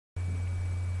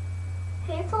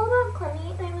Hey, it's all about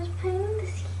Clemmy. I was planning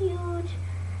this huge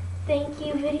thank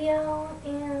you video,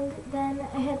 and then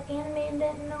I had animated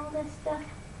it and all this stuff,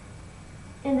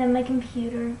 and then my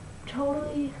computer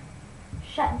totally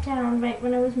shut down right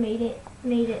when I was made it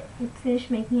and finished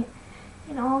making it,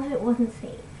 and all of it wasn't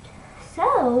saved.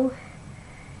 So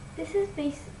this is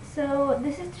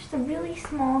just a really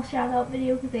small shout out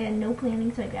video because I had no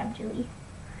planning, so I grabbed Jilly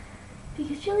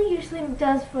because Jilly usually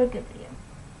does for a good video.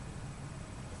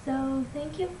 So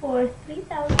thank you for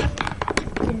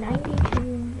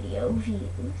 3,092 video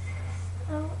views.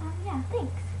 So yeah,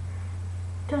 thanks.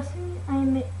 Trust me,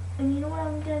 and you know what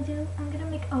I'm gonna do? I'm gonna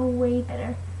make a way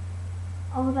better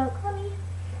all about Clemmy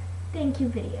thank you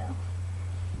video.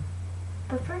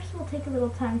 But first we'll take a little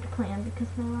time to plan because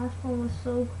my last one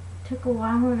took a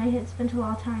while and I had spent a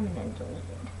lot of time and then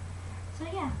deleted. So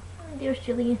yeah, there's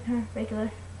Jilly in her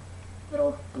regular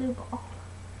little blue ball.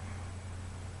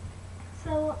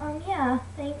 So yeah,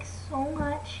 thanks so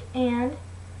much, and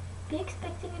be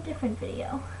expecting a different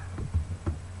video.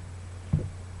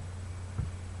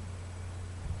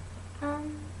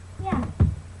 Yeah,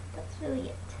 that's really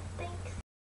it.